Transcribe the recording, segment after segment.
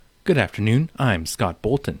Good afternoon, I'm Scott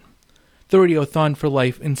Bolton. The Radiothon for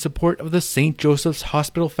Life in support of the St. Joseph's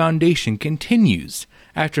Hospital Foundation continues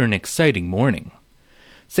after an exciting morning.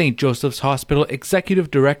 St. Joseph's Hospital Executive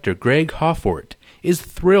Director Greg Hoffort is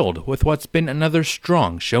thrilled with what's been another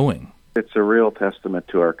strong showing. It's a real testament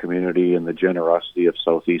to our community and the generosity of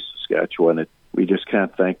Southeast Saskatchewan. We just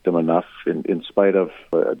can't thank them enough. In spite of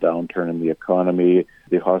a downturn in the economy,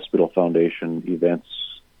 the Hospital Foundation events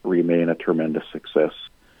remain a tremendous success.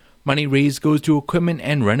 Money raised goes to equipment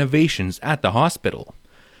and renovations at the hospital.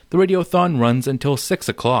 The Radiothon runs until 6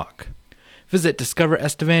 o'clock. Visit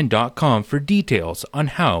discoverestevan.com for details on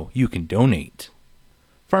how you can donate.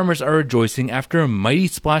 Farmers are rejoicing after a mighty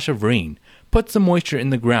splash of rain put some moisture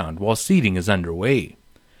in the ground while seeding is underway.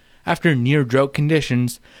 After near-drought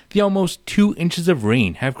conditions, the almost 2 inches of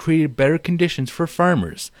rain have created better conditions for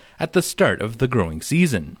farmers at the start of the growing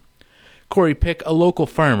season. Corey Pick, a local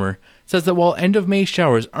farmer, says that while end-of-May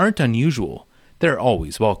showers aren't unusual, they're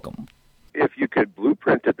always welcome. If you could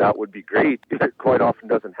blueprint it, that would be great. It quite often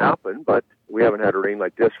doesn't happen, but we haven't had a rain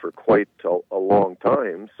like this for quite a long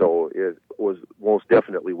time, so it was most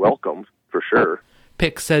definitely welcomed, for sure.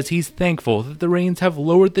 Pick says he's thankful that the rains have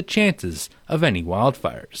lowered the chances of any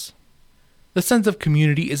wildfires. The sense of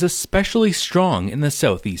community is especially strong in the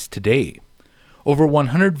Southeast today. Over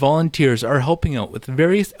 100 volunteers are helping out with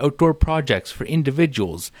various outdoor projects for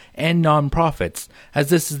individuals and nonprofits, as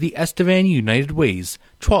this is the Estevan United Way's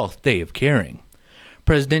 12th day of caring.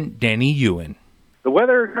 President Danny Ewan. The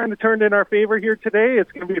weather kind of turned in our favor here today.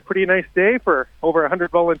 It's going to be a pretty nice day for over 100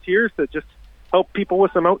 volunteers to just help people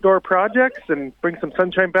with some outdoor projects and bring some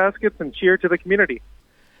sunshine baskets and cheer to the community.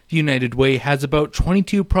 The United Way has about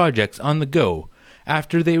 22 projects on the go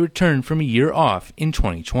after they returned from a year off in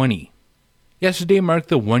 2020. Yesterday marked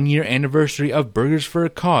the 1-year anniversary of Burgers for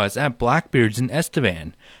a Cause at Blackbeard's in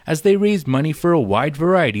Estevan, as they raised money for a wide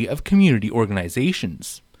variety of community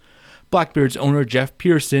organizations. Blackbeard's owner Jeff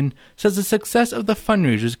Pearson says the success of the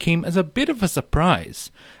fundraisers came as a bit of a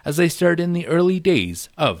surprise, as they started in the early days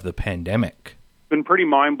of the pandemic. Been pretty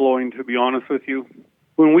mind-blowing, to be honest with you.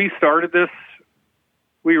 When we started this,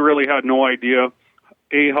 we really had no idea,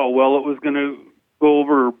 A, how well it was going to go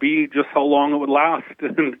over, or B, just how long it would last.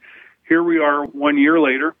 And here we are 1 year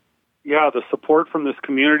later. Yeah, the support from this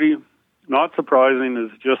community, not surprising,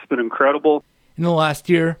 has just been incredible. In the last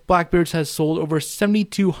year, Blackbeard's has sold over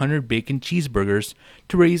 7,200 bacon cheeseburgers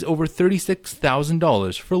to raise over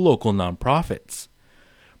 $36,000 for local nonprofits.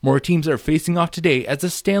 More teams are facing off today as the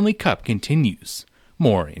Stanley Cup continues.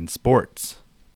 More in sports.